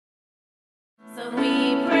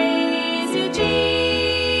We praise you, Jesus.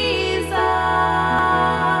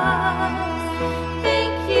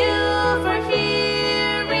 Thank you for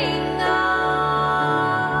hearing us,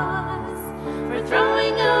 for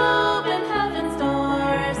throwing open heaven's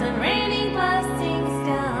doors and raining blessings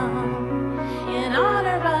down in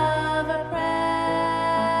honor of a prayer.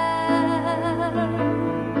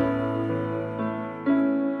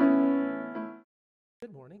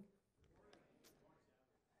 Good morning,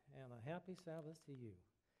 and a happy Sabbath to you.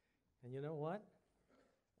 And you know what?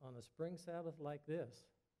 On a spring Sabbath like this,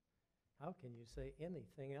 how can you say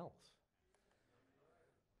anything else?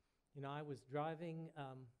 You know, I was driving,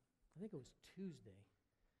 I think it was Tuesday.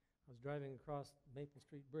 I was driving across Maple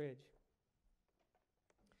Street Bridge,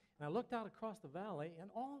 and I looked out across the valley, and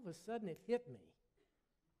all of a sudden it hit me.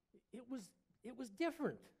 It was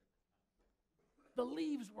different. The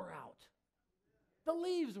leaves were out. The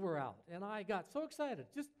leaves were out, and I got so excited.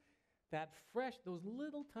 Just that fresh, those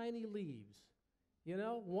little tiny leaves, you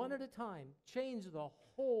know, one at a time, change the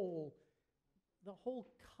whole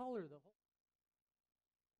color, the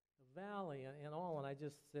valley and all. And I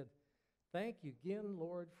just said, thank you again,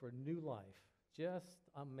 Lord, for new life. Just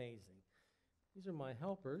amazing. These are my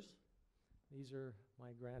helpers. These are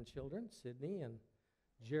my grandchildren, Sydney and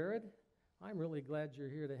Jared. I'm really glad you're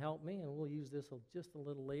here to help me, and we'll use this just a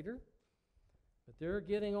little later. But they're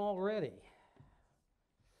getting all ready.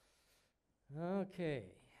 Okay.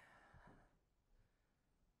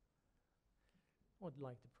 I would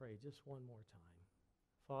like to pray just one more time.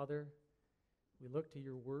 Father, we look to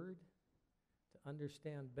your word to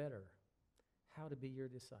understand better how to be your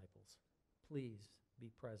disciples. Please be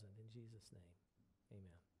present in Jesus' name.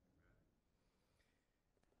 Amen.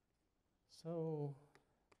 So,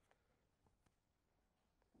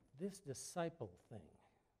 this disciple thing.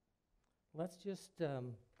 Let's just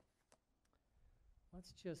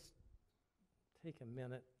take a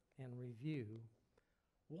minute and review.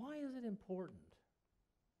 Why is it important?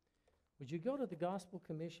 Would you go to the Gospel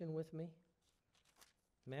Commission with me?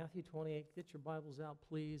 Matthew 28. Get your Bibles out,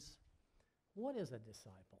 please. What is a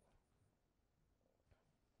disciple?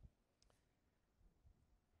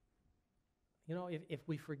 You know, if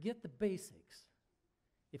we forget the basics,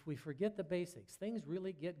 things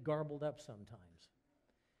really get garbled up sometimes.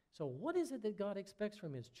 So what is it that God expects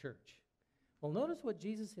from his church? Well, notice what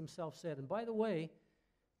Jesus himself said. And by the way,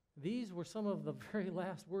 these were some of the very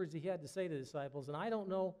last words he had to say to the disciples. And I don't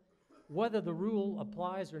know whether the rule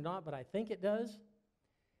applies or not, but I think it does.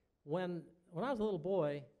 When I was a little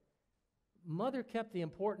boy, Mother kept the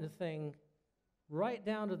important thing right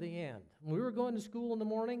down to the end. When we were going to school in the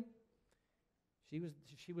morning,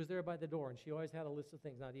 she was there by the door, and she always had a list of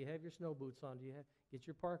things. Now, do you have your snow boots on? Get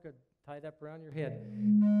your parka tied up around your head?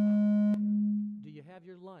 Do you have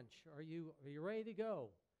your lunch? Are you ready to go?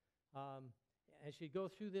 And she'd go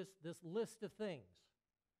through this list of things.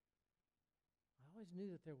 I always knew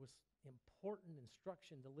that there was important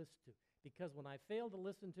instruction to listen to, because when I failed to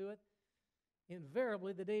listen to it,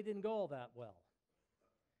 invariably the day didn't go all that well.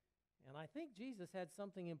 And I think Jesus had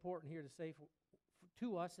something important here to say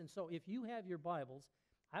to us. And so if you have your Bibles,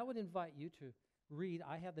 I would invite you to read.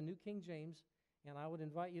 I have the New King James, and I would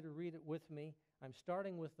invite you to read it with me. I'm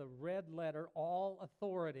starting with the red letter, all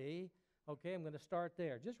authority. Okay, I'm going to start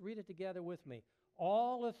there. Just read it together with me.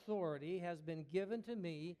 All authority has been given to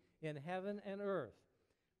me in heaven and earth.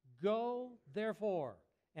 Go, therefore,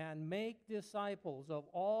 and make disciples of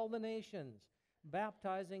all the nations,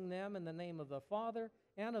 baptizing them in the name of the Father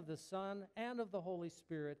and of the Son and of the Holy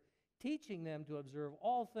Spirit, teaching them to observe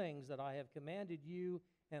all things that I have commanded you.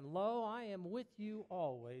 And lo, I am with you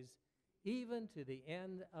always, even to the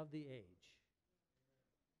end of the age.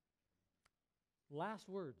 Last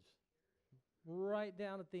words, right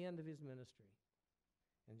down at the end of his ministry.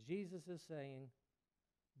 And Jesus is saying,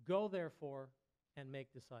 go therefore and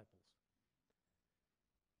make disciples.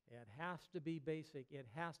 It has to be basic. It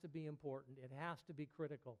has to be important. It has to be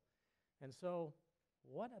critical. And so,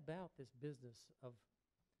 what about this business of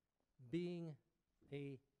being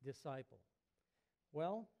a disciple?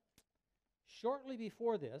 Well, shortly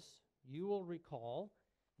before this, you will recall,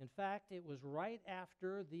 in fact, it was right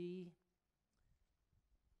after the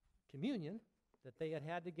communion that they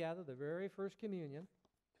had together, the very first communion.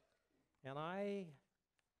 And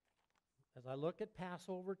as I look at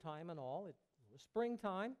Passover time and all, it was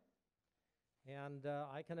springtime, and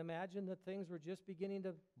I can imagine that things were just beginning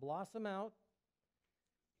to blossom out.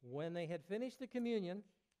 When they had finished the communion,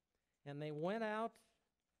 and they went out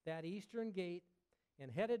that eastern gate and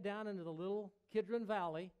headed down into the little Kidron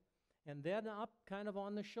Valley, and then up kind of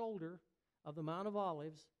on the shoulder of the Mount of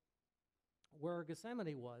Olives, where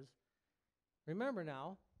Gethsemane was. Remember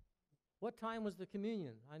now, What time was the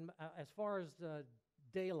communion? As far as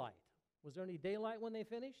daylight, was there any daylight when they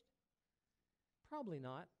finished? Probably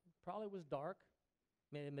not. Probably was dark,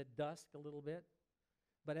 maybe mid-dusk a little bit.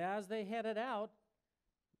 But as they headed out,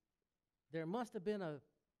 there must have been a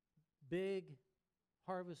big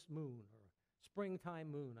harvest moon, or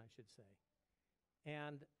springtime moon, I should say.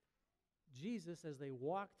 And Jesus, as they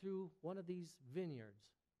walked through one of these vineyards,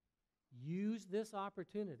 used this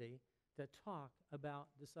opportunity to talk about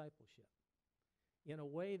discipleship in a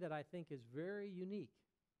way that I think is very unique.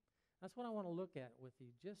 That's what I want to look at with you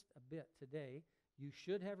just a bit today. You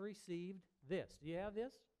should have received this. Do you have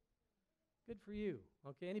this? Good for you.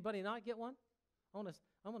 Okay, anybody not get one? I'm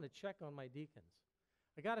going to check on my deacons.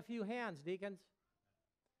 I got a few hands, deacons.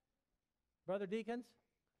 Brother deacons,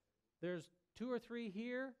 there's 2 or 3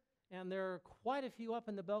 here, and there are quite a few up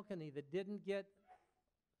in the balcony that didn't get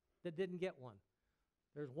one.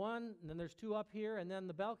 There's 1, and then there's 2 up here, and then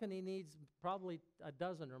the balcony needs probably a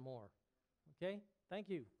dozen or more. Okay? Thank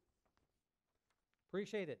you.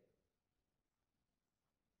 Appreciate it.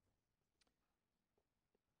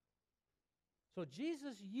 So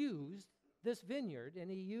Jesus used this vineyard, and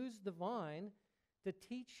he used the vine to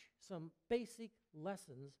teach some basic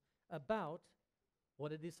lessons about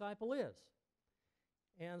what a disciple is.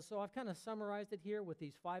 And so I've kind of summarized it here with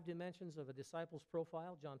these 5 dimensions of a disciple's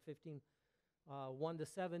profile. John 15, 1 to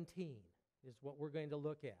 17 is what we're going to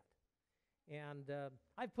look at. And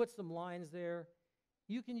I've put some lines there.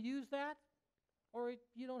 You can use that, or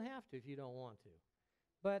you don't have to if you don't want to.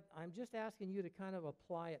 But I'm just asking you to kind of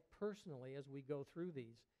apply it personally as we go through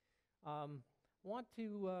these. Want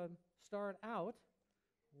to start out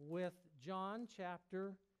with John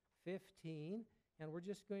chapter 15, and we're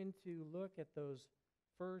just going to look at those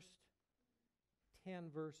first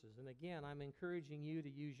 10 verses. And again, I'm encouraging you to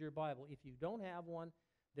use your Bible. If you don't have one,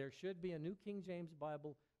 there should be a New King James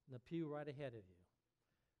Bible in the pew right ahead of you.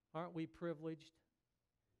 Aren't we privileged?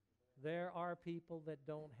 There are people that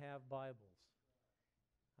don't have Bibles.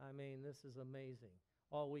 I mean, this is amazing.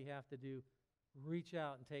 All we have to do, reach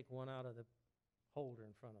out and take one out of the holder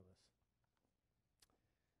in front of us.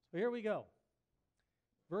 So here we go.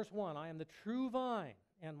 Verse 1, I am the true vine,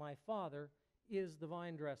 and my Father is the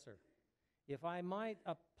vine dresser. If I might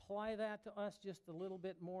apply that to us just a little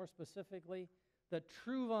bit more specifically, the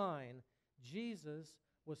true vine, Jesus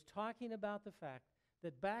was talking about the fact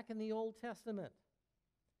that back in the Old Testament,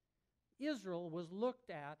 Israel was looked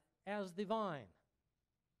at as the vine.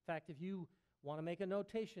 In fact, if you want to make a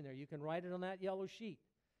notation there, you can write it on that yellow sheet.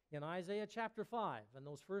 In Isaiah chapter 5, and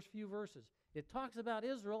those first few verses, it talks about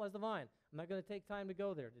Israel as the vine. I'm not going to take time to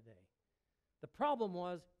go there today. The problem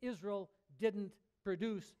was Israel didn't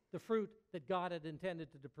produce the fruit that God had intended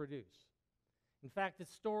to produce. In fact, the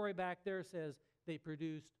story back there says they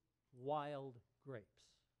produced wild grapes.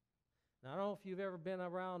 Now, I don't know if you've ever been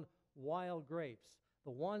around wild grapes.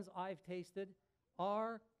 The ones I've tasted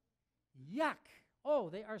are yuck. Oh,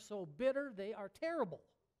 they are so bitter, they are terrible.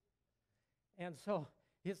 And so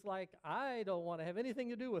it's like, I don't want to have anything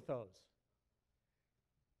to do with those.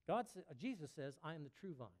 Jesus says, I am the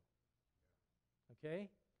true vine. Okay?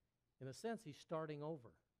 In a sense, he's starting over.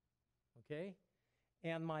 Okay?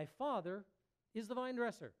 And my Father is the vine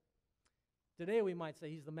dresser. Today we might say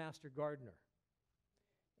he's the master gardener.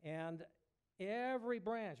 And every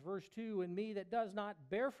branch, verse 2, in me that does not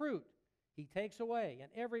bear fruit, he takes away.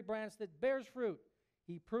 And every branch that bears fruit,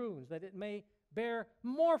 he prunes, that it may bear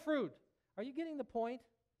more fruit. Are you getting the point?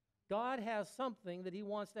 God has something that he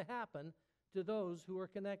wants to happen to those who are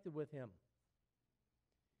connected with him.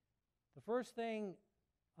 The first thing,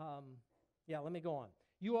 let me go on.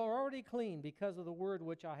 You are already clean because of the word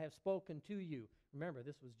which I have spoken to you. Remember,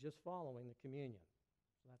 this was just following the communion.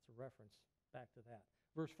 So that's a reference back to that.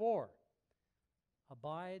 Verse 4,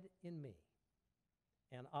 abide in me,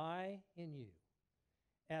 and I in you.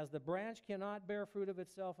 As the branch cannot bear fruit of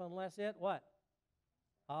itself unless it, what?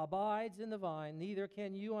 Abides in the vine, neither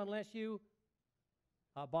can you unless you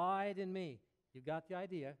abide in me. You got the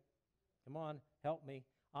idea. Come on, help me.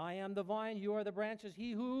 I am the vine, you are the branches.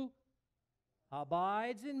 He who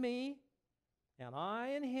abides in me, and I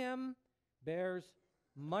in him, bears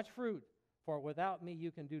much fruit, for without me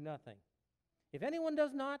you can do nothing. If anyone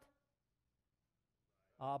does not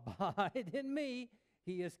abide in me,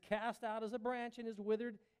 he is cast out as a branch and is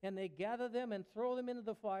withered, and they gather them and throw them into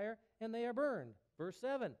the fire, and they are burned. Verse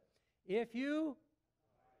 7, if you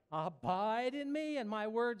abide in me, and my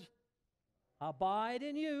words abide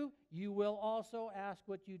in you, you will also ask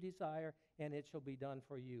what you desire, and it shall be done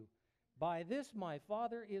for you. By this my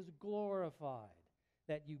Father is glorified,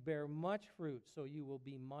 that you bear much fruit, so you will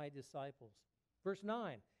be my disciples. Verse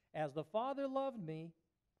 9, as the Father loved me,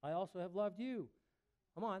 I also have loved you.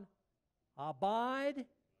 Come on. Abide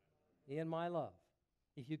in my love.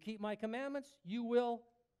 If you keep my commandments, you will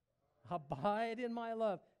abide in my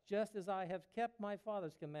love, just as I have kept my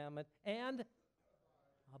Father's commandment and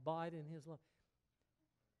abide in his love.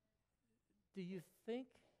 Do you think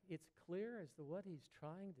it's clear as to what he's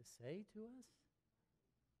trying to say to us?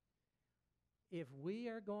 If we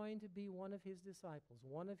are going to be one of his disciples,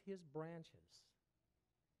 one of his branches,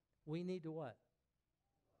 we need to what?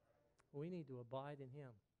 We need to abide in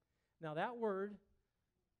him. Now that word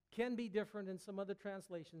can be different in some other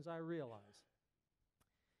translations, I realize.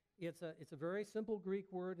 It's a very simple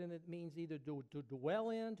Greek word, and it means either to dwell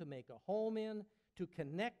in, to make a home in, to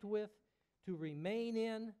connect with, to remain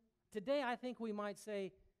in. Today, I think we might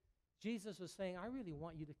say, Jesus is saying, I really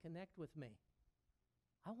want you to connect with me.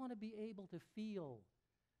 I want to be able to feel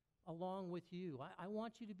along with you. I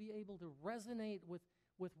want you to be able to resonate with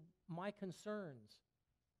my concerns.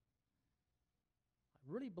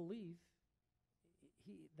 I really believe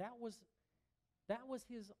that was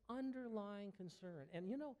his underlying concern. And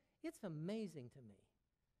you know, it's amazing to me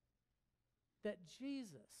that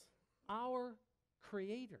Jesus, our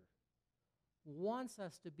Creator, wants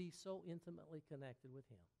us to be so intimately connected with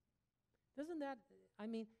him. Doesn't that, I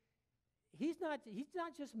mean, he's not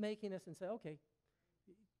just making us and say, okay,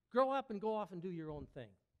 grow up and go off and do your own thing.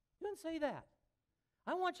 He doesn't say that.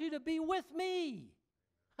 I want you to be with me.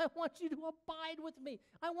 I want you to abide with me.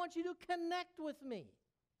 I want you to connect with me.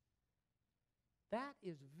 That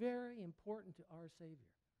is very important to our Savior.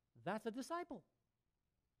 That's a disciple.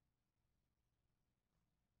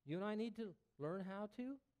 You and I need to learn how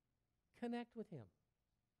to connect with him.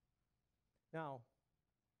 Now,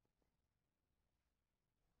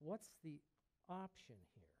 what's the option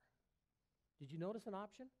here? Did you notice an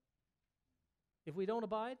option? If we don't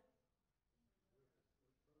abide?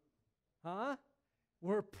 Huh?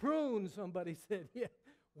 We're pruned, somebody said. Yeah,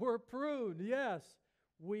 we're pruned, yes.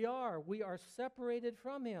 We are. We are separated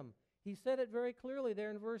from him. He said it very clearly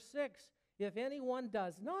there in verse 6. If anyone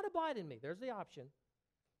does not abide in me, there's the option.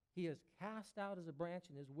 He is cast out as a branch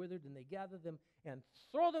and is withered, and they gather them and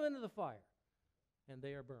throw them into the fire, and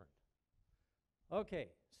they are burned. Okay,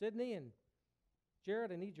 Sydney and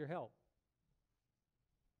Jared, I need your help.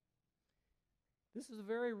 This is a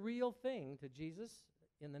very real thing to Jesus.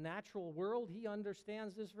 In the natural world, he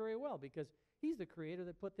understands this very well because he's the creator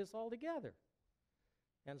that put this all together.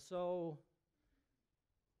 And so,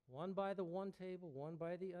 one by the one table, one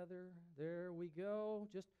by the other, there we go.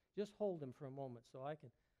 Just hold him for a moment so I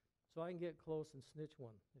can get close and snitch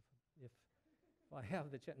one if I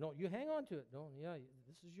have the chance. No, you hang on to it. No, yeah,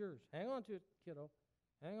 this is yours. Hang on to it, kiddo.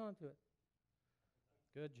 Hang on to it.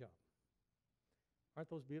 Good job.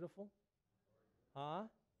 Aren't those beautiful? Huh?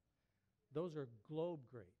 Those are globe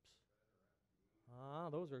grapes.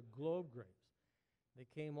 Those are globe grapes. They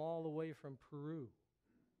came all the way from Peru.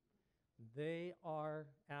 They are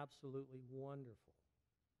absolutely wonderful.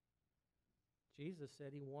 Jesus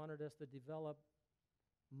said he wanted us to develop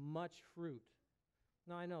much fruit.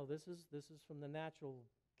 Now I know this is from the natural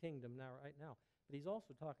kingdom right now, but he's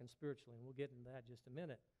also talking spiritually, and we'll get into that in just a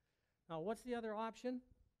minute. Now, what's the other option?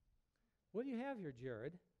 What do you have here,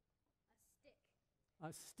 Jared?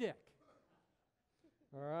 A stick.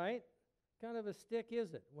 All right. What kind of a stick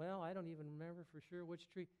is it? Well, I don't even remember for sure which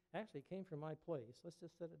tree. Actually, it came from my place. Let's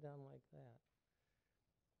just set it down like that.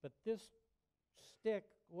 But this stick,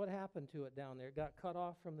 what happened to it down there? It got cut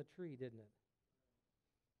off from the tree, didn't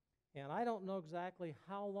it? And I don't know exactly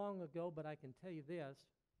how long ago, but I can tell you this.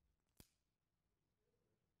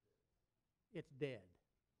 It's dead.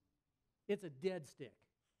 It's a dead stick.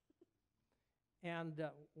 And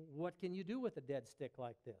what can you do with a dead stick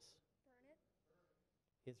like this? Burn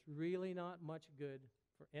it. It's really not much good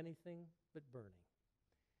for anything but burning.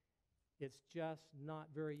 It's just not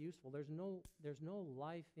very useful. There's no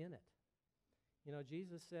life in it. You know,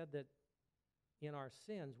 Jesus said that in our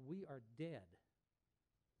sins we are dead.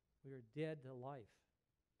 We are dead to life.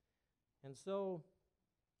 And so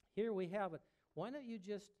here we have it. Why don't you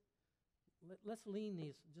let's lean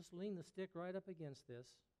the stick right up against this.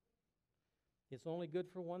 It's only good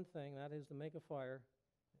for one thing, that is to make a fire,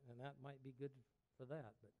 and that might be good for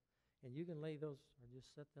that. And you can lay those, or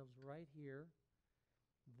just set those right here.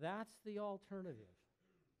 That's the alternative.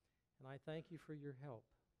 And I thank you for your help,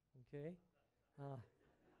 okay?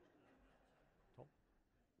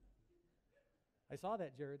 I saw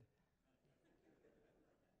that, Jared.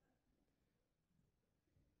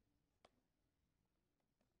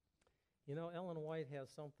 You know, Ellen White has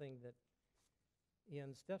something that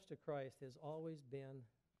in Steps to Christ has always been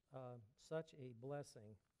such a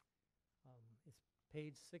blessing. It's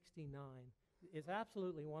page 69. It's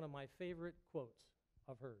absolutely one of my favorite quotes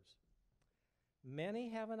of hers. Many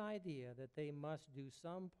have an idea that they must do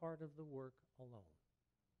some part of the work alone.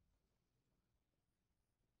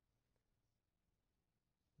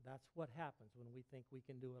 That's what happens when we think we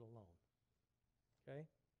can do it alone. Okay?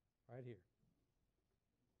 Right here.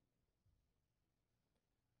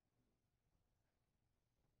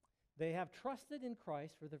 They have trusted in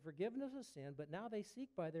Christ for the forgiveness of sin, but now they seek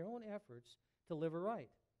by their own efforts to live aright.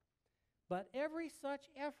 But every such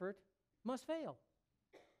effort must fail.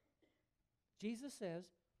 Jesus says,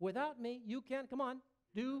 without me, you can't, come on,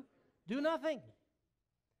 do nothing.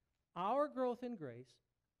 Our growth in grace,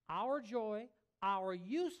 our joy, our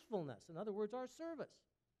usefulness, in other words, our service,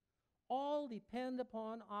 all depend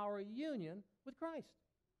upon our union with Christ.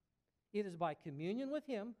 It is by communion with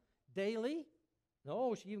Him daily.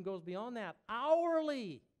 No, she even goes beyond that.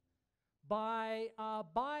 Hourly, by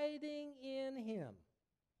abiding in Him,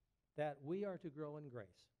 that we are to grow in grace.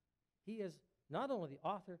 He is not only the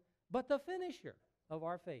author, but the finisher of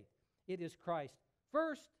our faith. It is Christ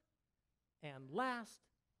first and last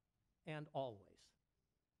and always.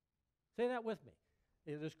 Say that with me.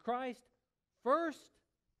 It is Christ first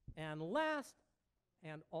and last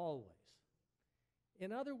and always.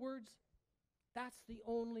 In other words, that's the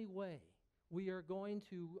only way we are going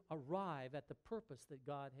to arrive at the purpose that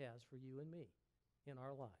God has for you and me in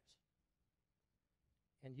our lives.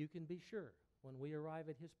 And you can be sure when we arrive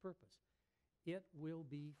at His purpose, it will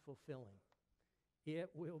be fulfilling. It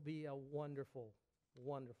will be a wonderful,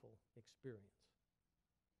 wonderful experience.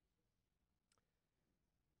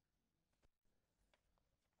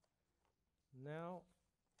 Now,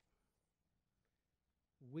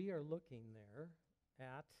 we are looking there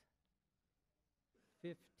at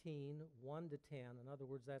 15, 1 to 10. In other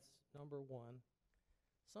words, that's number 1.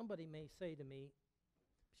 Somebody may say to me,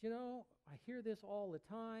 you know, I hear this all the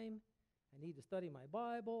time. I need to study my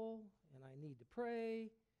Bible, and I need to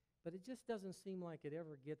pray, but it just doesn't seem like it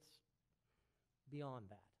ever gets beyond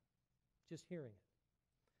that, just hearing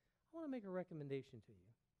it. I want to make a recommendation to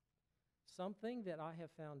you. Something that I have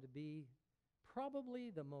found to be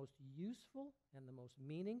probably the most useful and the most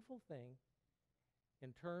meaningful thing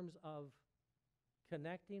in terms of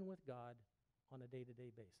connecting with God on a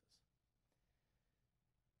day-to-day basis.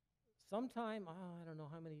 Sometime, I don't know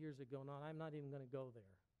how many years ago now, I'm not even going to go there,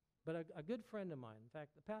 but a good friend of mine, in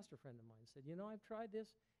fact, a pastor friend of mine said, you know, I've tried this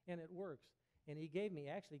and it works. And he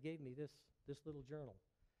actually gave me this little journal.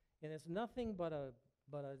 And it's nothing but a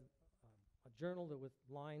journal that with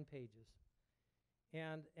lined pages.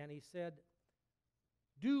 And he said,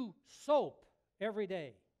 do soap every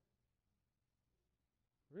day.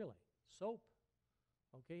 Really? Soap?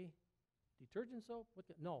 Okay. Detergent soap?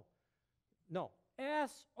 No.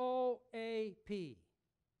 S-O-A-P.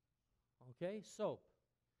 Okay, soap.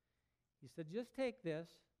 He said, just take this,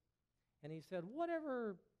 and he said,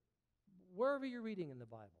 wherever you're reading in the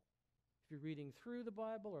Bible, if you're reading through the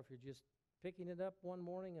Bible, or if you're just picking it up one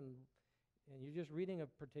morning and you're just reading a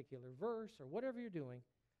particular verse, or whatever you're doing,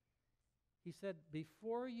 he said,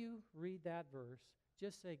 before you read that verse,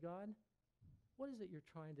 just say, God, what is it you're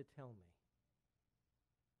trying to tell me?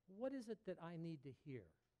 What is it that I need to hear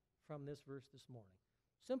from this verse this morning?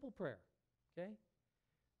 Simple prayer, okay?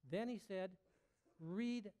 Then he said,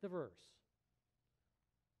 read the verse.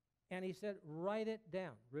 And he said, write it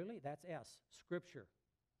down. Really? That's S, Scripture.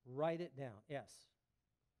 Write it down, S.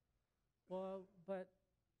 Well, but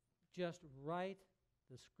just write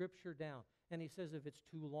the Scripture down. And he says if it's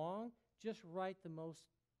too long, just write the most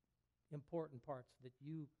important parts that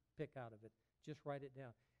you pick out of it. Just write it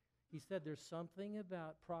down. He said there's something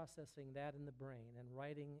about processing that in the brain and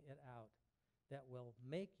writing it out that will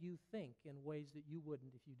make you think in ways that you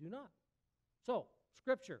wouldn't if you do not. So,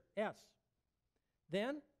 Scripture, S.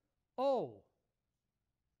 Then, O.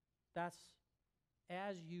 That's,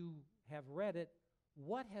 as you have read it,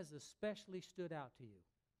 what has especially stood out to you?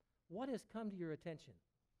 What has come to your attention?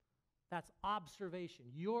 That's observation,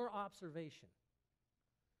 your observation.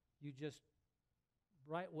 You just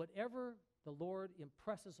write whatever the Lord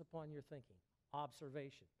impresses upon your thinking.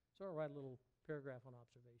 Observation. So I'll write a little paragraph on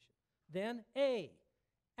observation. Then A,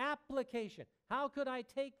 application. How could I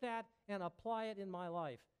take that and apply it in my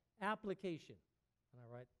life? Application. And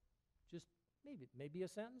I write just maybe a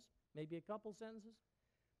sentence, maybe a couple sentences.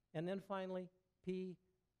 And then finally, P,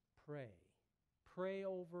 pray. Pray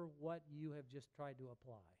over what you have just tried to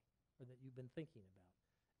apply or that you've been thinking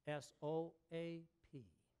about. S-O-A-P,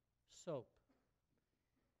 soap.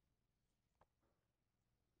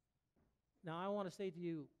 Now, I want to say to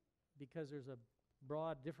you, because there's a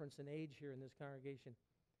broad difference in age here in this congregation,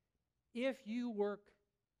 if you work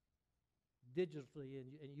digitally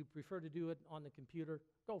and you prefer to do it on the computer,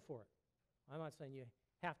 go for it. I'm not saying you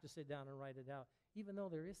have to sit down and write it out, even though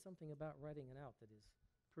there is something about writing it out that is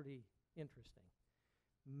pretty interesting.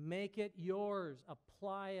 Make it yours,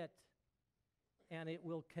 apply it, and it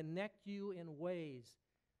will connect you in ways.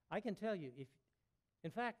 I can tell you,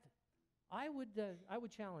 in fact, I would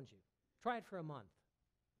challenge you. Try it for a month.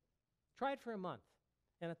 Try it for a month.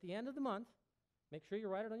 And at the end of the month, make sure you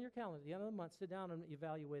write it on your calendar. At the end of the month, sit down and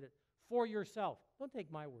evaluate it for yourself. Don't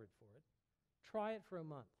take my word for it. Try it for a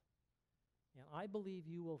month. And I believe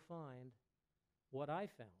you will find what I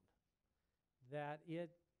found, that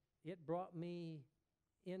it brought me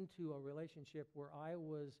into a relationship where I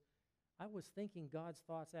was thinking God's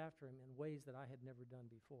thoughts after him in ways that I had never done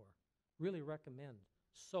before. Really recommend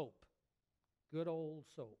SOAP. Good old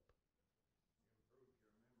SOAP.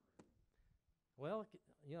 Well,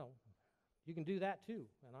 you can do that too,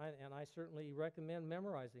 and I certainly recommend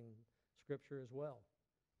memorizing Scripture as well.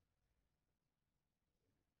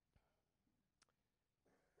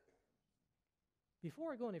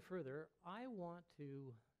 Before I go any further, I want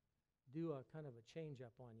to do a kind of a change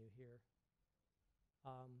up on you here.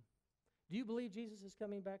 Do you believe Jesus is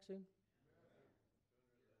coming back soon?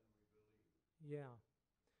 Yeah,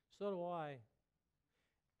 so do I.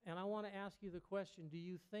 And I want to ask you the question, do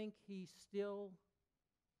you think he's still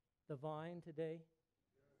the vine today?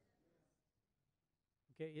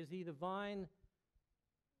 Okay, is he the vine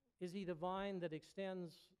that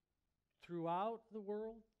extends throughout the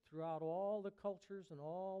world, throughout all the cultures and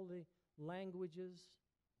all the languages?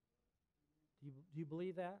 Do you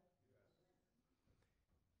believe that?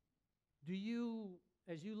 Do you,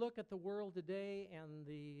 as you look at the world today and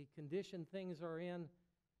the condition things are in,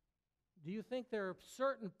 do you think there are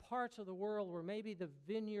certain parts of the world where maybe the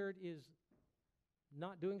vineyard is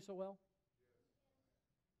not doing so well?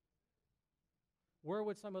 Where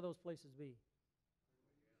would some of those places be?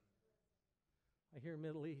 I hear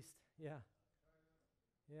Middle East, yeah.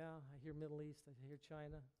 Yeah, I hear Middle East, I hear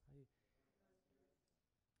China.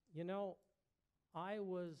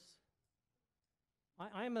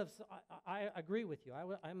 I agree with you.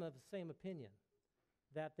 I'm of the same opinion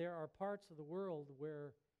that there are parts of the world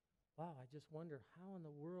where, wow, I just wonder how in the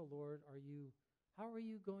world, Lord, how are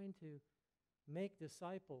you going to make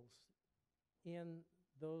disciples in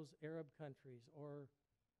those Arab countries or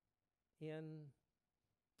in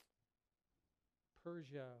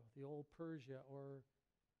Persia, the old Persia, or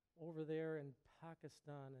over there in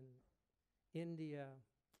Pakistan and India?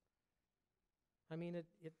 I mean, it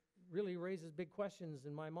really raises big questions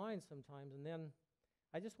in my mind sometimes. And then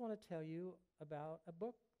I just want to tell you about a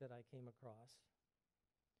book that I came across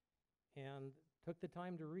and took the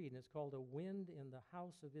time to read, and it's called A Wind in the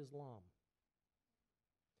House of Islam.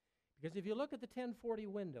 Because if you look at the 1040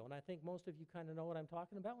 window, and I think most of you kind of know what I'm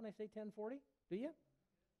talking about when I say 1040, do you?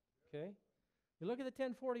 Okay. You look at the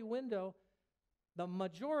 1040 window, the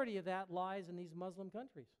majority of that lies in these Muslim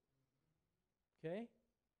countries. Okay?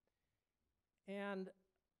 And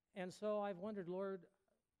so I've wondered, Lord,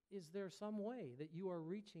 is there some way that you are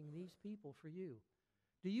reaching these people for you?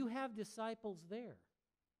 Do you have disciples there?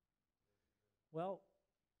 Well,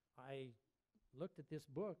 I looked at this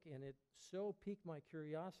book, and it so piqued my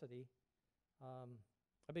curiosity.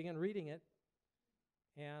 I began reading it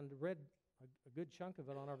and read a good chunk of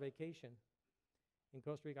it on our vacation in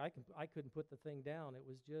Costa Rica. I couldn't put the thing down. It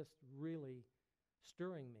was just really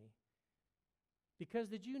stirring me. Because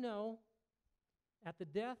did you know, at the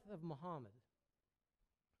death of Muhammad,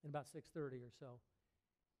 in about 630 or so,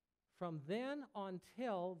 from then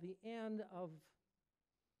until the end of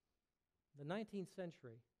the 19th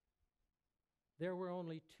century, there were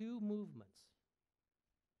only two movements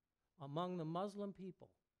among the Muslim people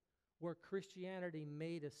where Christianity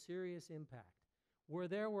made a serious impact, where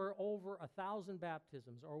there were over 1,000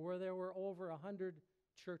 baptisms, or where there were over 100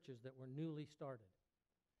 churches that were newly started.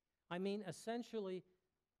 I mean, essentially,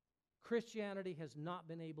 Christianity has not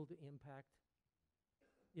been able to impact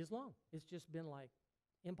Islam. It's just been like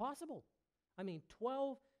impossible. I mean,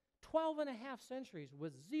 12 and a half centuries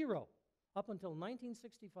with zero up until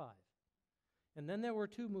 1965. And then there were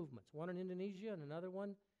two movements, one in Indonesia and another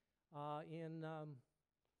one in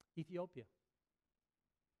Ethiopia.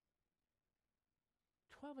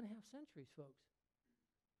 12 and a half centuries, folks.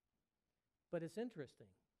 But it's interesting.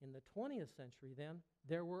 In the 20th century, then,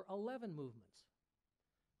 there were 11 movements.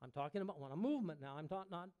 I'm talking about a movement now. I'm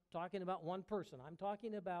not talking about one person. I'm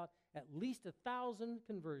talking about at least 1,000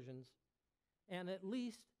 conversions and at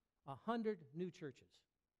least 100 new churches.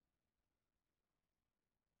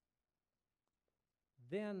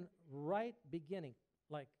 Then, right beginning,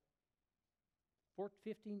 like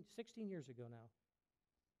 16 years ago now,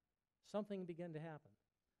 something began to happen.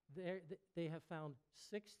 They have found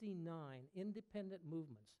 69 independent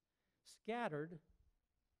movements scattered.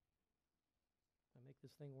 I make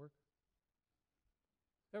this thing work?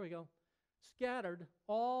 There we go. Scattered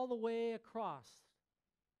all the way across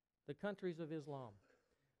the countries of Islam.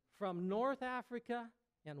 From North Africa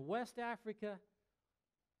and West Africa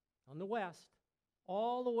on the west,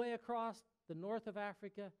 all the way across the north of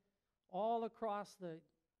Africa, all across the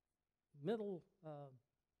Middle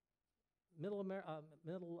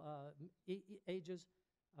Ages,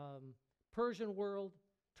 Persian world,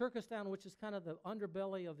 Turkestan, which is kind of the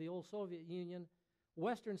underbelly of the old Soviet Union,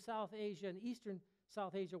 Western South Asia and Eastern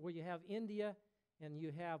South Asia, where you have India and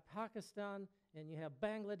you have Pakistan and you have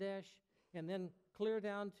Bangladesh, and then clear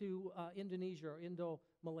down to Indonesia or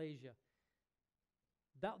Indo-Malaysia.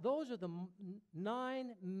 Those are the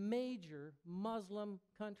 9 major Muslim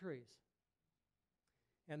countries.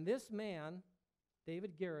 And this man,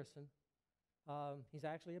 David Garrison, he's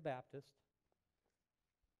actually a Baptist.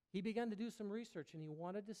 He began to do some research, and he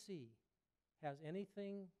wanted to see, has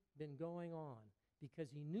anything been going on? Because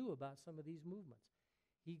he knew about some of these movements.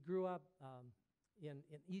 He grew up in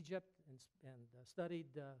Egypt and studied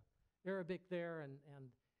Arabic there, and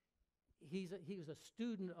he was a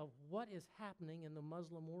student of what is happening in the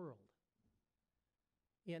Muslim world.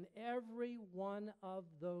 In every one of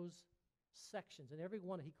those sections, in every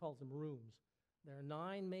one, he calls them rooms. There are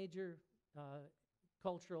 9 major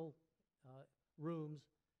cultural rooms.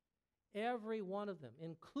 Every one of them,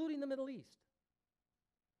 including the Middle East,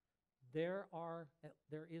 there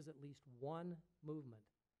is at least one movement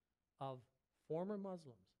of former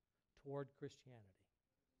Muslims toward Christianity.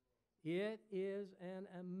 It is an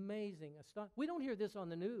amazing, we don't hear this on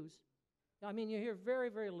the news. I mean, you hear very,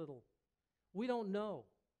 very little. We don't know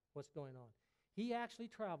what's going on. He actually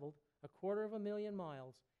traveled 250,000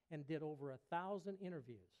 miles and did over 1,000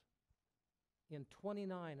 interviews in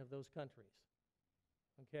 29 of those countries.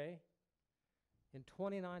 Okay? In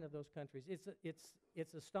 29 of those countries.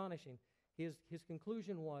 It's astonishing. His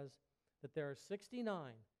conclusion was that there are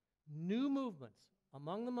 69 new movements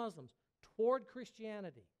among the Muslims toward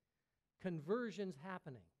Christianity, conversions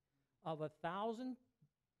happening of 1,000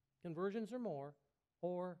 conversions or more,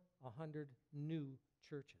 or 100 new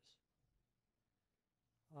churches.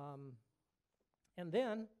 And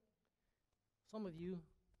then, some of you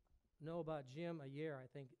know about Jim Ayer, I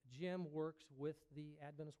think. Jim works with the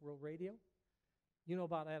Adventist World Radio. You know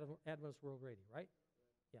about Adventist World Radio, right?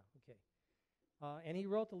 Yeah, okay. And he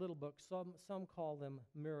wrote the little book. Some call them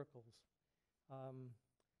miracles. I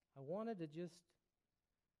wanted to just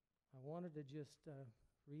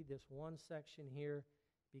read this one section here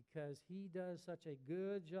because he does such a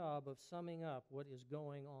good job of summing up what is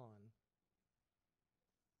going on.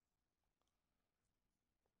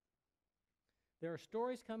 There are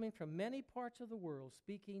stories coming from many parts of the world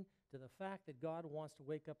speaking to the fact that God wants to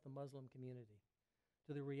wake up the Muslim community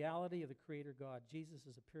to the reality of the Creator God. Jesus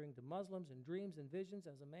is appearing to Muslims in dreams and visions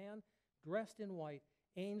as a man dressed in white.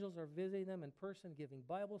 Angels are visiting them in person, giving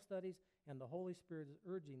Bible studies, and the Holy Spirit is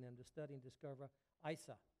urging them to study and discover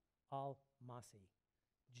Isa al-Masih,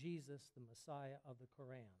 Jesus, the Messiah of the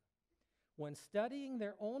Quran. When studying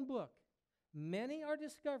their own book, many are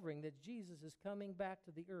discovering that Jesus is coming back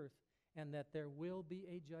to the earth and that there will be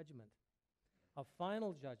a judgment, a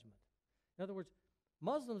final judgment. In other words,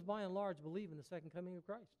 Muslims, by and large, believe in the second coming of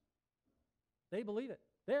Christ. They believe it.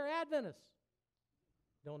 They're Adventists.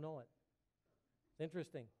 Don't know it. It's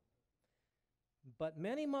interesting. But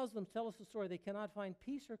many Muslims tell us the story. They cannot find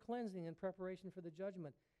peace or cleansing in preparation for the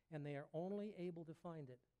judgment, and they are only able to find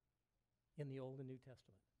it in the Old and New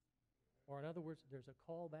Testament. Or in other words, there's a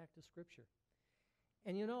call back to Scripture.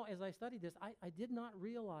 And you know, as I studied this, I did not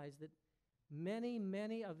realize that many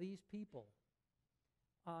of these people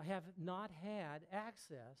have not had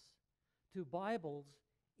access to Bibles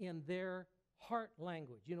in their heart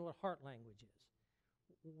language. You know what heart language is?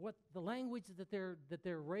 What the language that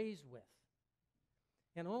they're raised with.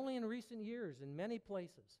 And only in recent years, in many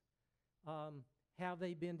places, have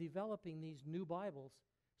they been developing these new Bibles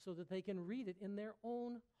so that they can read it in their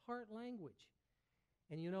own heart language.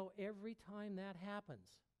 And you know, every time that happens,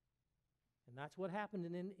 and that's what happened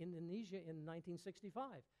in Indonesia in 1965.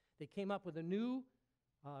 They came up with a new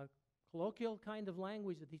colloquial kind of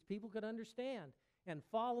language that these people could understand. And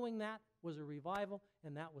following that was a revival,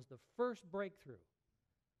 and that was the first breakthrough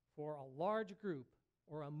for a large group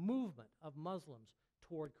or a movement of Muslims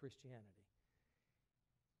toward Christianity.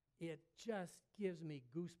 It just gives me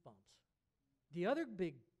goosebumps. The other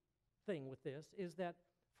big thing with this is that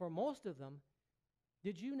for most of them,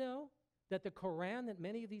 did you know that the Quran that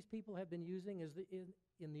many of these people have been using is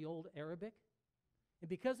in the old Arabic? And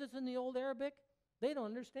because it's in the old Arabic, they don't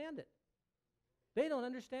understand it. They don't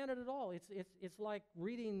understand it at all. It's like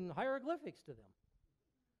reading hieroglyphics to them.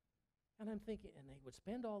 And I'm thinking, and they would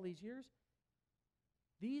spend all these years.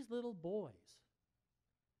 These little boys,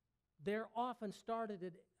 they're often started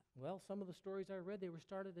at, well, some of the stories I read, they were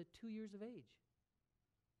started at 2 years of age.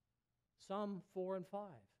 Some 4 and 5.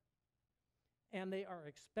 And they are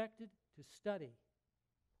expected to study.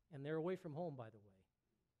 And they're away from home, by the way.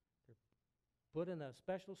 They're put in a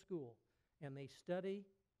special school, and they study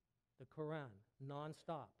the Quran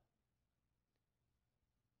nonstop.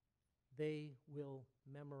 They will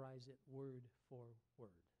memorize it word for word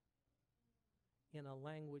in a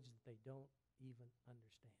language that they don't even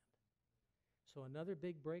understand. So another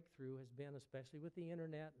big breakthrough has been, especially with the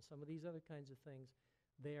internet and some of these other kinds of things,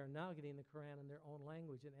 they are now getting the Quran in their own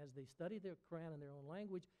language. And as they study the Quran in their own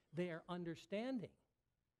language, they are understanding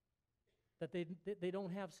that they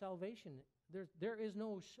don't have salvation. There is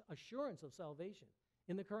no assurance of salvation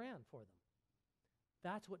in the Quran for them.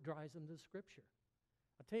 That's what drives them to Scripture.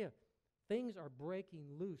 I'll tell you, things are breaking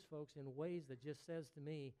loose, folks, in ways that just says to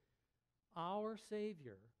me, our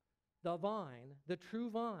Savior, the vine, the true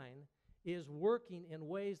vine, is working in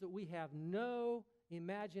ways that we have no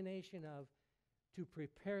imagination of to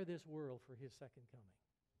prepare this world for His second coming.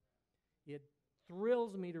 It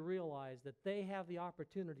thrills me to realize that they have the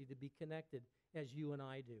opportunity to be connected as you and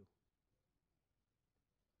I do.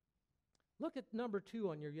 Look at number 2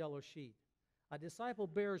 on your yellow sheet. A disciple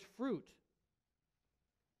bears fruit.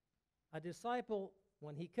 A disciple,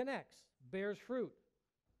 when he connects, bears fruit.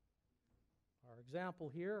 Our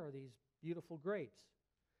example here are these beautiful grapes.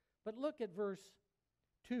 But look at verse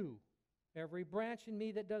 2. Every branch in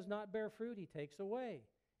me that does not bear fruit, He takes away.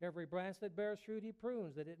 Every branch that bears fruit, He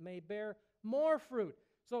prunes, that it may bear more fruit.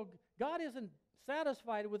 So God isn't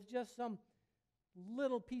satisfied with just some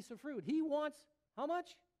little piece of fruit. He wants how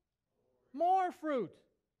much? More fruit.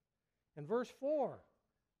 And verse 4,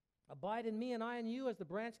 abide in me and I in you, as the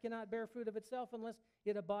branch cannot bear fruit of itself unless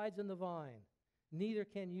it abides in the vine. Neither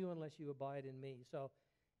can you unless you abide in me. So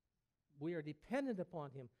we are dependent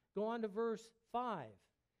upon Him. Go on to verse 5.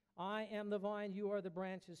 I am the vine, you are the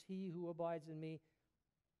branches. He who abides in me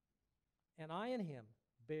and I in him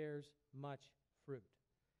bears much fruit.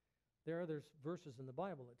 There are other verses in the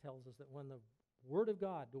Bible that tells us that when the Word of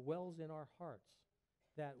God dwells in our hearts,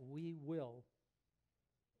 that we will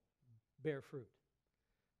bear fruit.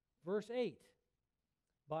 Verse 8,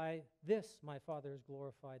 by this my Father is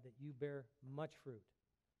glorified, that you bear much fruit,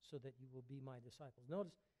 so that you will be my disciples.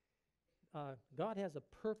 Notice, God has a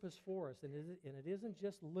purpose for us, and it isn't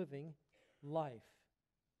just living life,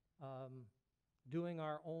 doing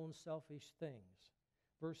our own selfish things.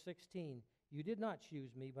 Verse 16, you did not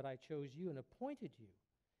choose me, but I chose you and appointed you,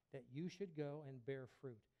 that you should go and bear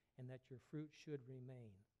fruit, and that your fruit should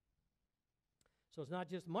remain. So it's not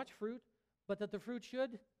just much fruit, but that the fruit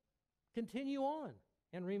should continue on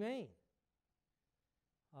and remain.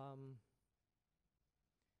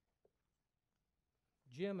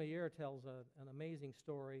 Jim Ayer tells an amazing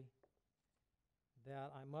story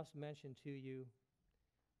that I must mention to you,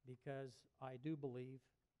 because I do believe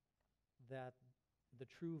that the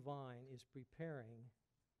true vine is preparing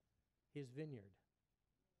his vineyard.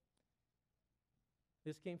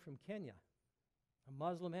 This came from Kenya. A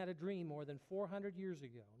Muslim had a dream more than 400 years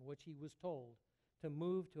ago in which he was told to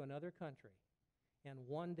move to another country, and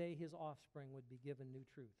one day his offspring would be given new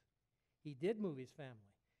truth. He did move his family,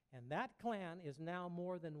 and that clan is now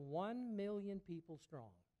more than 1 million people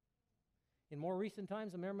strong. In more recent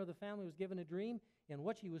times, a member of the family was given a dream in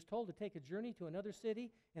which he was told to take a journey to another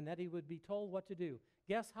city and that he would be told what to do.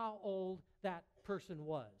 Guess how old that person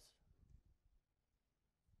was?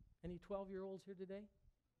 Any 12-year-olds here today?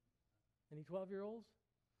 Any 12-year-olds?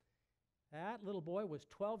 That little boy was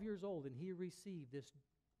 12 years old, and he received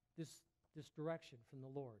this direction from the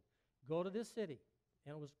Lord. Go to this city,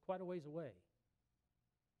 and it was quite a ways away.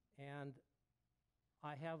 And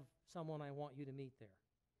I have someone I want you to meet there.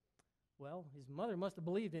 Well, his mother must have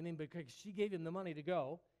believed in him, because she gave him the money to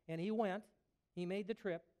go, and he went. He made the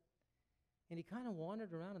trip, and he kind of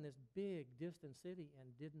wandered around in this big, distant city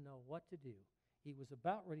and didn't know what to do. He was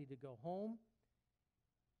about ready to go home.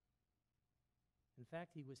 In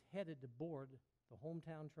fact, he was headed to board the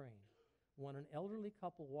hometown train when an elderly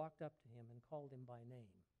couple walked up to him and called him by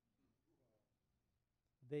name.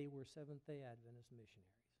 They were Seventh-day Adventist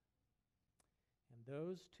missionaries. And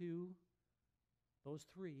those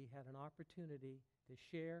three had an opportunity to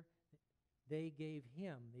share. They gave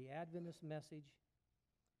him the Adventist message.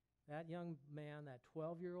 That young man, that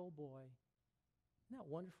 12-year-old boy, isn't that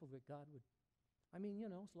wonderful that God would,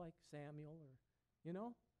 it's like Samuel, or,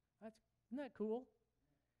 isn't that cool?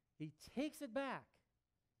 He takes it back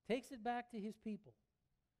to his people.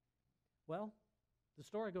 Well, the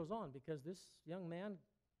story goes on because this young man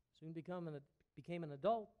soon became an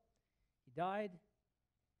adult. He died.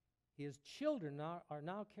 His children are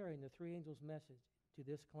now carrying the three angels' message to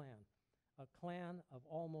this clan, a clan of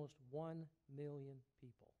almost 1 million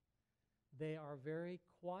people. They are very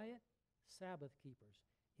quiet Sabbath keepers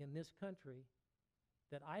in this country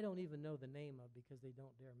that I don't even know the name of because they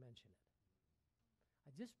don't dare mention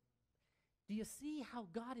it. Do you see how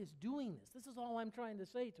God is doing this? This is all I'm trying to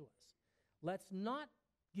say to us. Let's not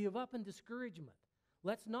give up in discouragement.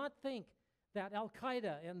 Let's not think that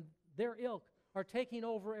Al-Qaeda and their ilk are taking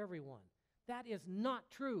over everyone. That is not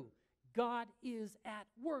true. God is at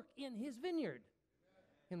work in his vineyard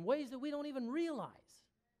in ways that we don't even realize.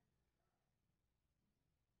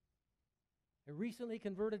 A recently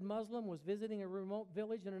converted Muslim was visiting a remote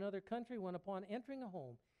village in another country when, upon entering a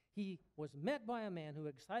home, he was met by a man who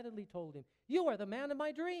excitedly told him, "You are the man of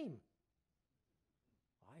my dream.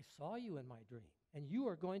 I saw you in my dream, and you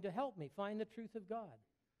are going to help me find the truth of God."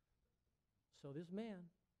 So this man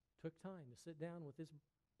took time to sit down with this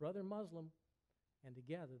brother Muslim, and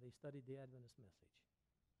together they studied the Adventist message.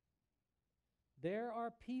 There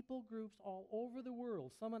are people groups all over the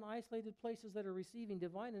world, some in isolated places, that are receiving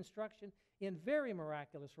divine instruction in very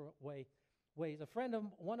miraculous ways. A friend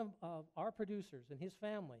of one of our producers and his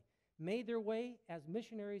family made their way as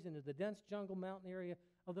missionaries into the dense jungle mountain area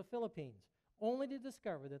of the Philippines, only to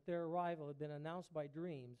discover that their arrival had been announced by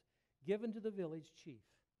dreams given to the village chief.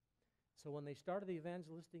 So when they started the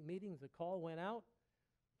evangelistic meetings, the call went out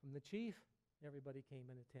from the chief. Everybody came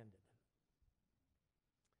and attended.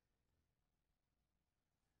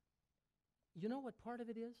 You know what part of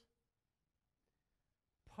it is?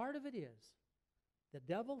 Part of it is the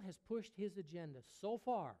devil has pushed his agenda so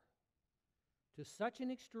far to such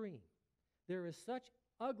an extreme. There is such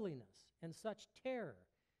ugliness and such terror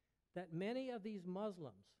that many of these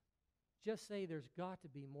Muslims just say there's got to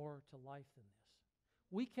be more to life than this.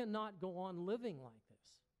 We cannot go on living like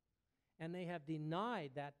this. And they have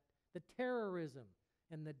denied that the terrorism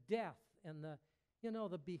and the death and the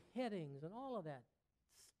beheadings and all of that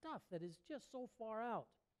stuff that is just so far out.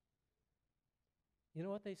 You know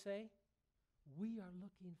what they say? We are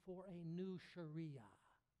looking for a new Sharia.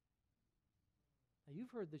 Now,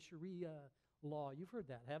 you've heard the Sharia law. You've heard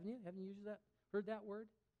that, haven't you? Haven't you heard that word?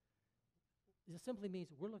 It simply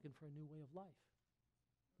means we're looking for a new way of life.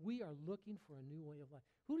 We are looking for a new way of life.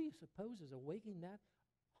 Who do you suppose is awakening that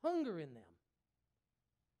hunger in them?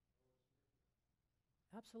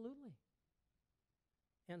 Absolutely.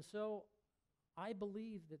 And so I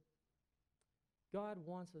believe that God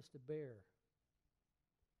wants us to bear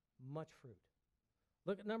much fruit.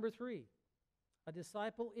 Look at number 3. A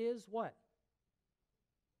disciple is what?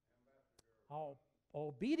 Oh,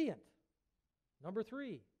 obedient. Number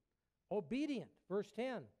 3, obedient. Verse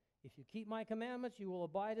 10, if you keep my commandments, you will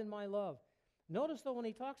abide in my love. Notice, though, when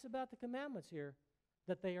he talks about the commandments here,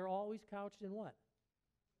 that they are always couched in what?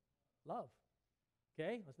 Love.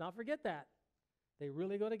 Okay, let's not forget that. They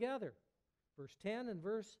really go together. Verse 10 and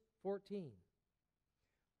verse 14.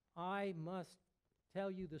 I must tell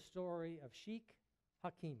you the story of Sheikh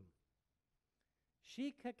Hakim.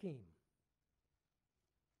 Sheikh Hakim.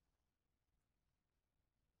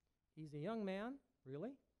 He's a young man,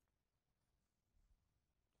 really.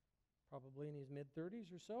 Probably in his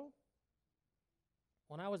mid-30s or so.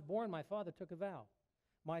 When I was born, my father took a vow.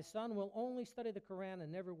 My son will only study the Quran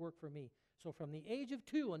and never work for me. So from the age of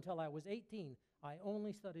 2 until I was 18, I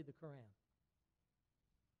only studied the Quran.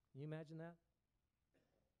 Can you imagine that?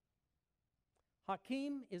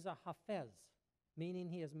 Hakim is a hafez, meaning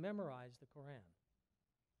he has memorized the Quran.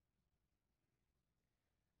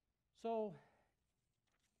 So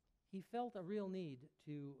he felt a real need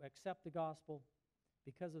to accept the gospel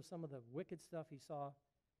because of some of the wicked stuff he saw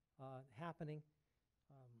happening.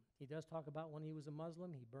 He does talk about when he was a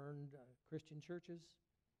Muslim, he burned Christian churches.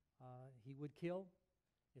 He would kill.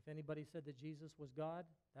 If anybody said that Jesus was God,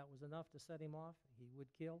 that was enough to set him off. He would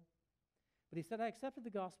kill. But he said, I accepted the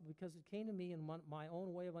gospel because it came to me in my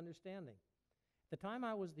own way of understanding. At the time,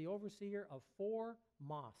 I was the overseer of 4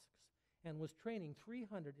 mosques and was training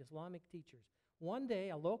 300 Islamic teachers. One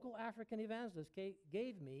day, a local African evangelist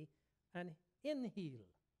gave me an Injil.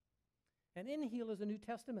 An Injil is a New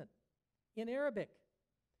Testament in Arabic.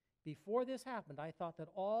 Before this happened, I thought that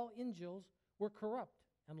all Injils were corrupt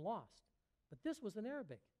and lost. But this was in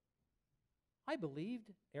Arabic. I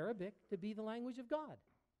believed Arabic to be the language of God.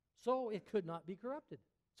 So it could not be corrupted.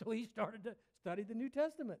 So he started to study the New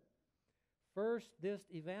Testament. First, this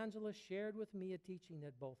evangelist shared with me a teaching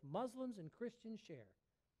that both Muslims and Christians share,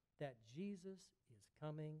 that Jesus is is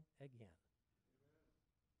coming again.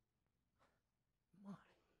 My,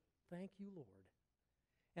 thank you, Lord.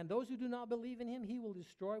 And those who do not believe in him, he will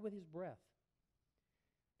destroy with his breath.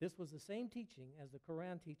 This was the same teaching as the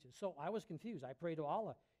Quran teaches. So I was confused. I prayed to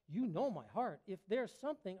Allah, you know my heart. If there's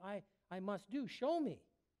something I must do, show me.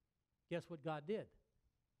 Guess what God did?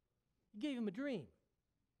 He gave him a dream.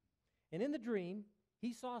 And in the dream,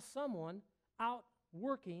 he saw someone out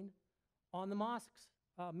working on the mosque's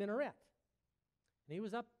minaret. And he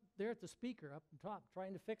was up there at the speaker, up on top,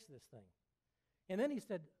 trying to fix this thing. And then he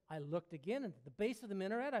said, I looked again, and at the base of the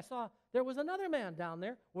minaret, I saw there was another man down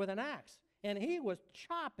there with an axe. And he was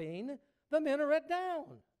chopping the minaret down.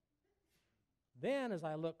 Then, as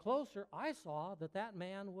I looked closer, I saw that that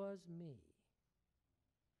man was me.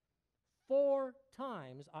 4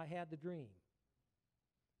 times I had the dream.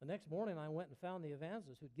 The next morning, I went and found the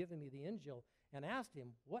evangelist who'd given me the Injil and asked him,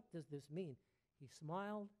 what does this mean? He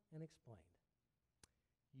smiled and explained,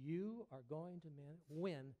 you are going to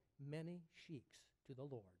win many sheiks to the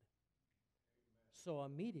Lord. So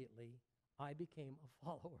immediately, I became a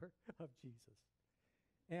follower of Jesus.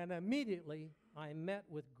 And immediately, I met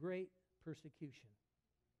with great persecution.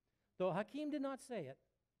 Though Hakim did not say it,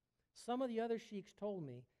 some of the other sheiks told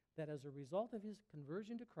me that as a result of his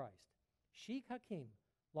conversion to Christ, Sheikh Hakim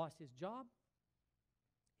lost his job,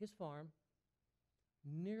 his farm,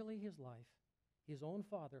 nearly his life. His own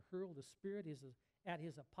father hurled a spear at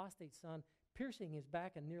his apostate son, piercing his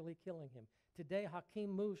back and nearly killing him. Today, Hakim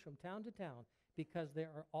moves from town to town because there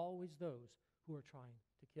are always those who are trying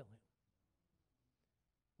to kill him.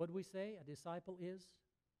 What do we say? A disciple is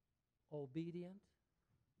obedient.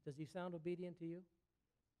 Does he sound obedient to you?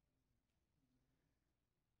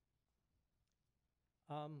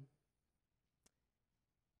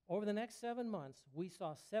 Over the next 7 months, we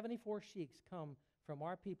saw 74 sheiks come from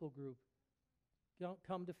our people group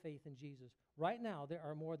come to faith in Jesus. Right now, there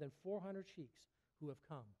are more than 400 sheiks who have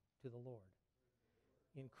come to the Lord.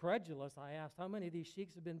 Incredulous, I asked, how many of these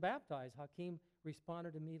sheiks have been baptized? Hakim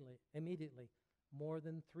responded immediately, more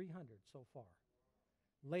than 300 so far.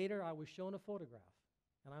 Later, I was shown a photograph,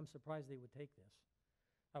 and I'm surprised they would take this.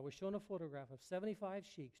 I was shown a photograph of 75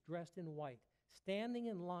 sheiks dressed in white, standing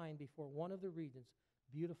in line before one of the region's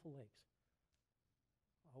beautiful lakes,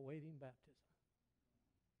 awaiting baptism.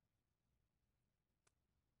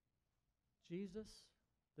 Jesus,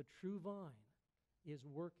 the true vine, is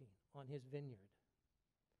working on his vineyard.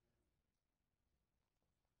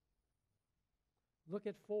 Look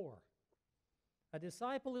at 4. A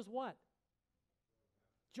disciple is what?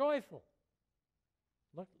 Joyful.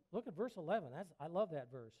 Look at verse 11. I love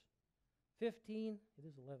that verse. 15, it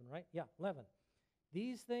is 11, right? Yeah, 11.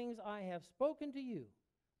 These things I have spoken to you,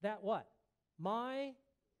 that what? My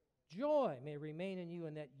joy may remain in you,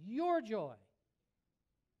 and that your joy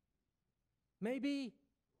may be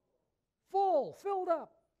full, filled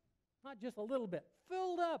up. Not just a little bit,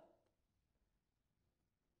 filled up.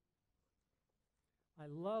 I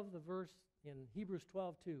love the verse in Hebrews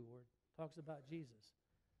 12:2 where it talks about Jesus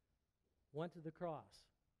went to the cross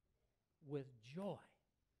with joy.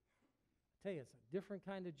 I tell you, it's a different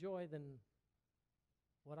kind of joy than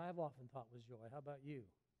what I've often thought was joy. How about you?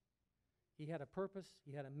 He had a purpose,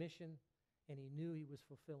 he had a mission, and he knew he was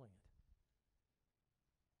fulfilling it.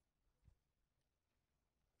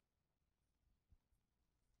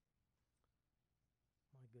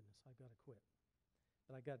 My goodness, I've got to quit.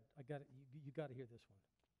 But you got to hear this one.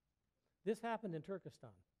 This happened in Turkestan.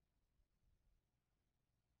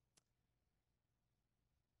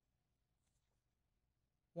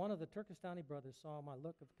 One of the Turkestani brothers saw my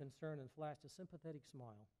look of concern and flashed a sympathetic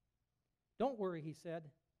smile. Don't worry, he said.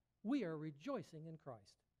 We are rejoicing in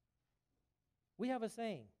Christ. We have a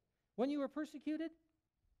saying, when you are persecuted,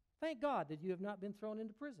 thank God that you have not been thrown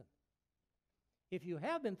into prison. If you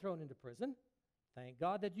have been thrown into prison, thank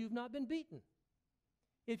God that you've not been beaten.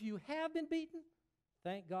 If you have been beaten,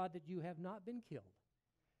 thank God that you have not been killed.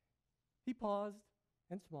 He paused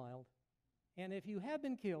and smiled. And if you have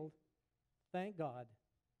been killed, thank God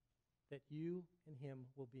that you and him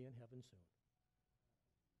will be in heaven soon.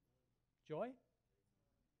 Joy?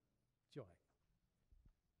 Joy.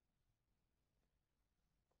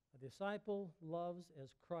 A disciple loves as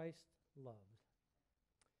Christ loved.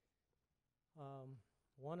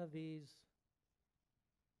 One of these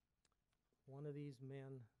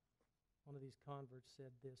men, one of these converts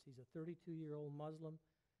said this. He's a 32-year-old Muslim,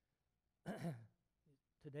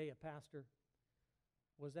 today a pastor,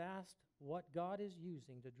 was asked what God is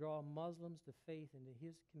using to draw Muslims to faith into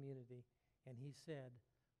his community, and he said,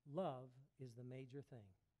 love is the major thing.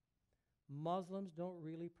 Muslims don't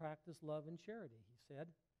really practice love and charity, he said.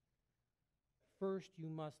 First, you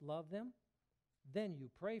must love them, Then you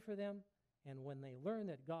pray for them, and when they learn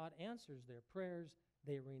that God answers their prayers,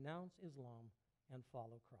 they renounce Islam and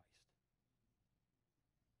follow Christ.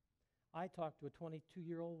 I talked to a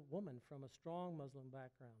 22-year-old woman from a strong Muslim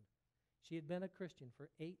background. She had been a Christian for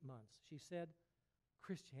 8 months. She said,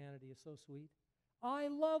 Christianity is so sweet. I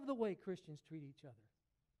love the way Christians treat each other.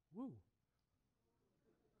 Woo.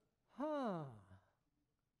 Huh.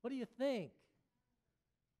 What do you think?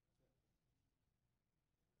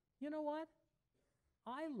 You know what?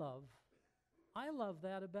 I love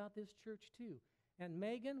that about this church too. And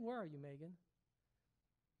Megan, where are you, Megan?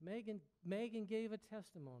 Megan gave a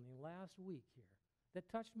testimony last week here that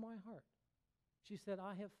touched my heart. She said,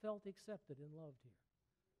 I have felt accepted and loved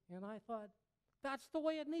here. And I thought, that's the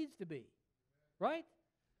way it needs to be, right?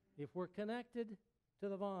 If we're connected to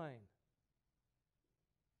the vine.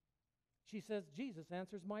 She says, Jesus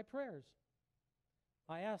answers my prayers.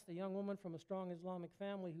 I asked a young woman from a strong Islamic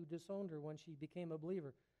family who disowned her when she became a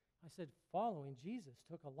believer. I said, following Jesus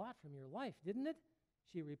took a lot from your life, didn't it?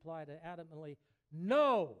 She replied adamantly,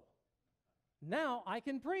 no. Now I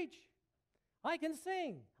can preach. I can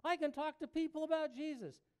sing. I can talk to people about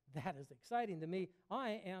Jesus. That is exciting to me.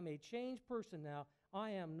 I am a changed person now.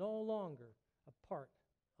 I am no longer a part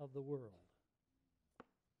of the world.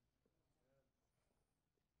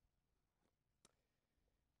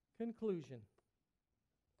 Conclusion.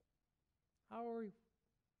 How are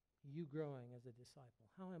you growing as a disciple?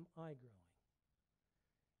 How am I growing?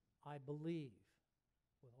 I believe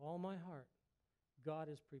with all my heart God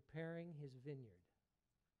is preparing his vineyard.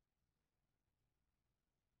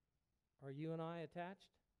 Are you and I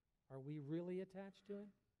attached? Are we really attached to him?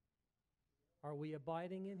 Are we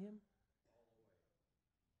abiding in him?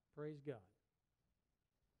 Praise God.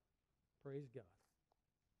 Praise God.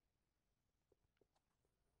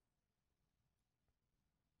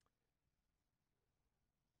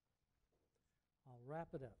 I'll wrap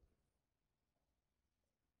it up.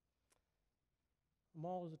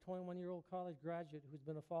 Amal is a 21-year-old college graduate who's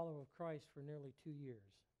been a follower of Christ for nearly 2 years.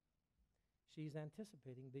 She's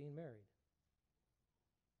anticipating being married.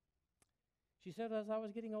 She said, as I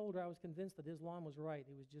was getting older, I was convinced that Islam was right.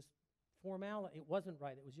 It was just formality. It wasn't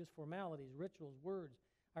right. It was just formalities, rituals, words.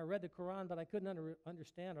 I read the Quran, but I couldn't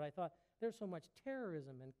understand it. I thought, there's so much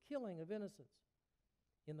terrorism and killing of innocents.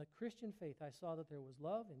 In the Christian faith, I saw that there was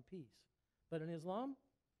love and peace. But in Islam,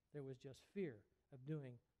 there was just fear of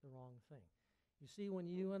doing the wrong thing. You see, when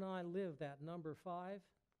you and I live that number 5,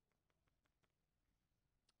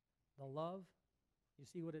 the love, you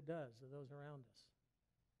see what it does to those around us.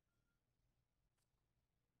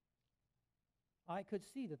 I could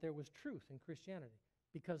see that there was truth in Christianity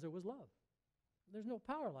because there was love. There's no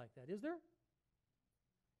power like that, is there?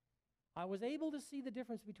 I was able to see the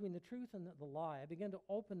difference between the truth and the lie. I began to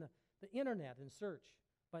open the internet and search.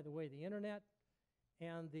 By the way, the internet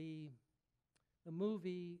and the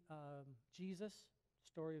movie Jesus,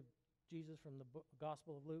 story of Jesus from the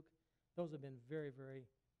Gospel of Luke, those have been very, very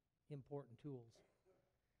important tools.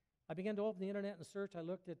 I began to open the internet and search. I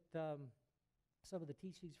looked at some of the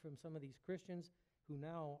teachings from some of these Christians who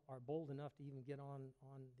now are bold enough to even get on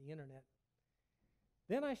the internet.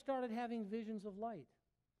 Then I started having visions of light.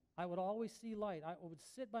 I would always see light. I would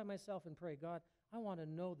sit by myself and pray, God, I want to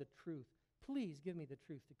know the truth. Please give me the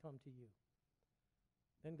truth to come to you.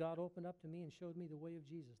 Then God opened up to me and showed me the way of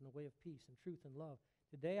Jesus and the way of peace and truth and love.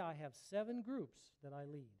 Today I have 7 groups that I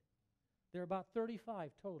lead. There are about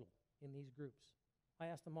 35 total in these groups. I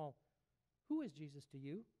asked them all, who is Jesus to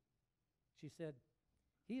you? She said,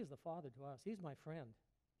 he is the Father to us. He's my friend.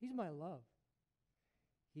 He's my love.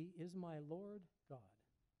 He is my Lord God.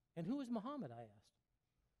 And who is Muhammad, I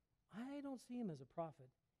asked. I don't see him as a prophet.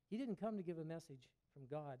 He didn't come to give a message from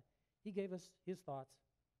God. He gave us his thoughts,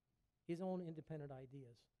 his own independent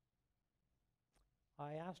ideas.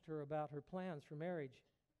 I asked her about her plans for marriage.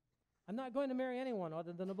 I'm not going to marry anyone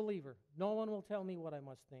other than a believer. No one will tell me what I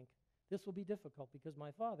must think. This will be difficult because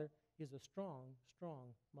my father is a strong, strong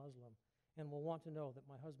Muslim and will want to know that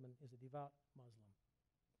my husband is a devout Muslim.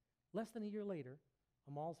 Less than a year later,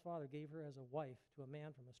 Amal's father gave her as a wife to a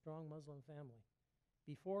man from a strong Muslim family.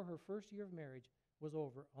 Before her first year of marriage was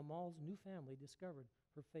over, Amal's new family discovered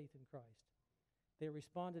her faith in Christ. They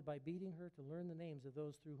responded by beating her to learn the names of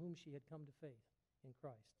those through whom she had come to faith in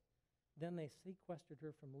Christ. Then they sequestered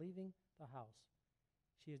her from leaving the house.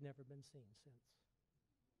 She has never been seen since.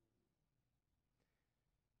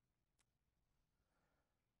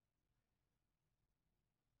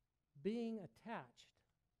 Being attached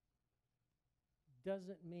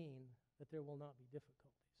doesn't mean that there will not be difficulties.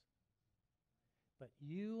 But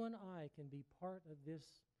you and I can be part of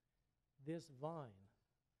this vine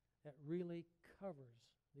that really covers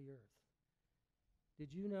the earth.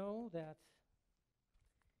 Did you know that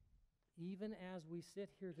even as we sit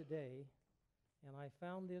here today, and I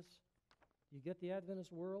found this, you get the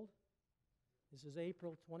Adventist World? This is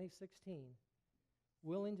April 2016.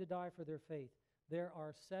 Willing to die for their faith. There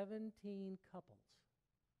are 17 couples,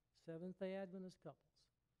 Seventh-day Adventist couples,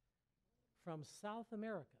 from South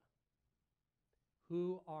America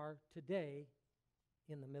who are today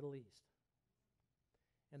in the Middle East.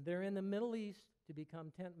 And they're in the Middle East to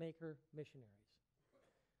become tent maker missionaries.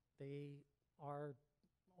 They are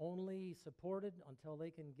only supported until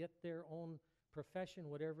they can get their own profession,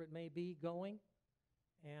 whatever it may be, going,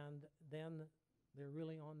 and then they're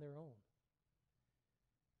really on their own.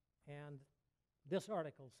 And this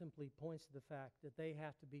article simply points to the fact that they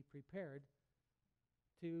have to be prepared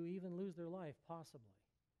to even lose their life, possibly,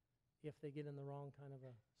 if they get in the wrong kind of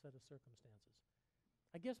a set of circumstances.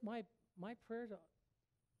 I guess my prayer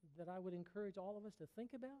that I would encourage all of us to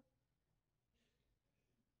think about,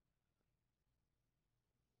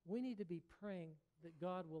 we need to be praying that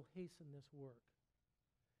God will hasten this work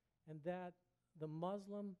and that the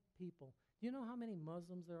Muslim people, do you know how many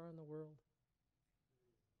Muslims there are in the world?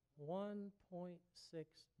 1.6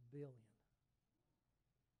 billion.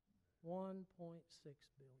 1.6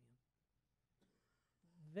 billion.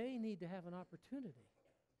 They need to have an opportunity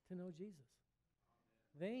to know Jesus.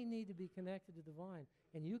 They need to be connected to the vine.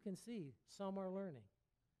 And you can see some are learning.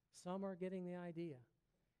 Some are getting the idea.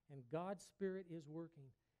 And God's Spirit is working.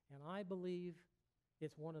 And I believe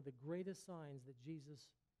it's one of the greatest signs that Jesus'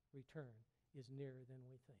 return is nearer than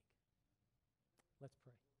we think. Let's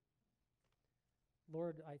pray.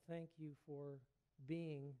 Lord, I thank you for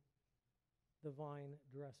being the vine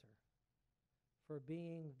dresser, for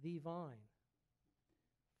being the vine,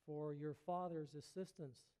 for your Father's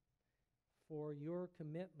assistance, for your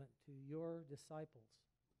commitment to your disciples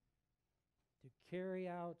to carry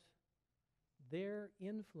out their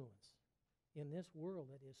influence in this world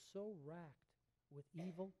that is so racked with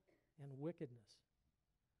evil and wickedness.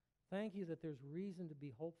 Thank you that there's reason to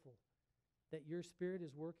be hopeful, that your Spirit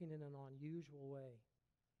is working in an unusual way.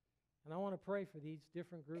 And I want to pray for these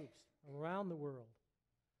different groups around the world,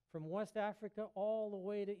 from West Africa all the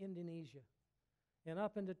way to Indonesia, and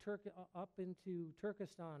up into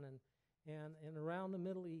Turkestan and around the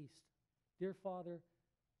Middle East. Dear Father,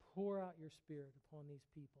 pour out your Spirit upon these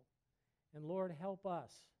people. And Lord, help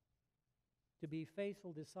us to be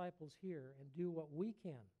faithful disciples here and do what we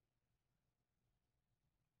can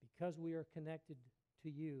because we are connected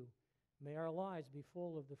to you. May our lives be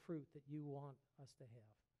full of the fruit that you want us to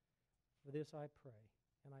have. For this I pray,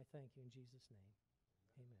 and I thank you in Jesus'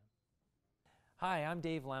 name. Amen. Hi, I'm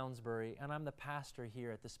Dave Lounsbury, and I'm the pastor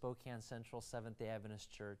here at the Spokane Central Seventh-day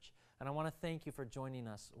Adventist Church. And I want to thank you for joining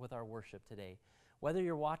us with our worship today. Whether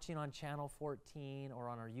you're watching on Channel 14 or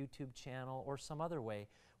on our YouTube channel or some other way,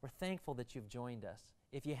 we're thankful that you've joined us.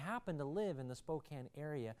 If you happen to live in the Spokane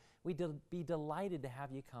area, we'd be delighted to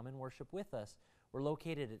have you come and worship with us. We're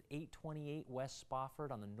located at 828 West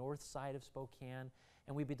Spofford on the north side of Spokane,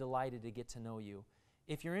 and we'd be delighted to get to know you.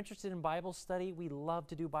 If you're interested in Bible study, we love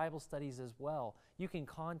to do Bible studies as well. You can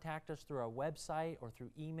contact us through our website or through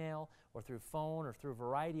email or through phone or through a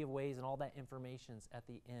variety of ways, and all that information's at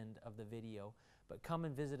the end of the video. But come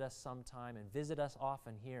and visit us sometime, and visit us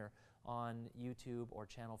often here on YouTube or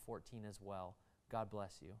Channel 14 as well. God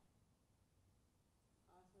bless you.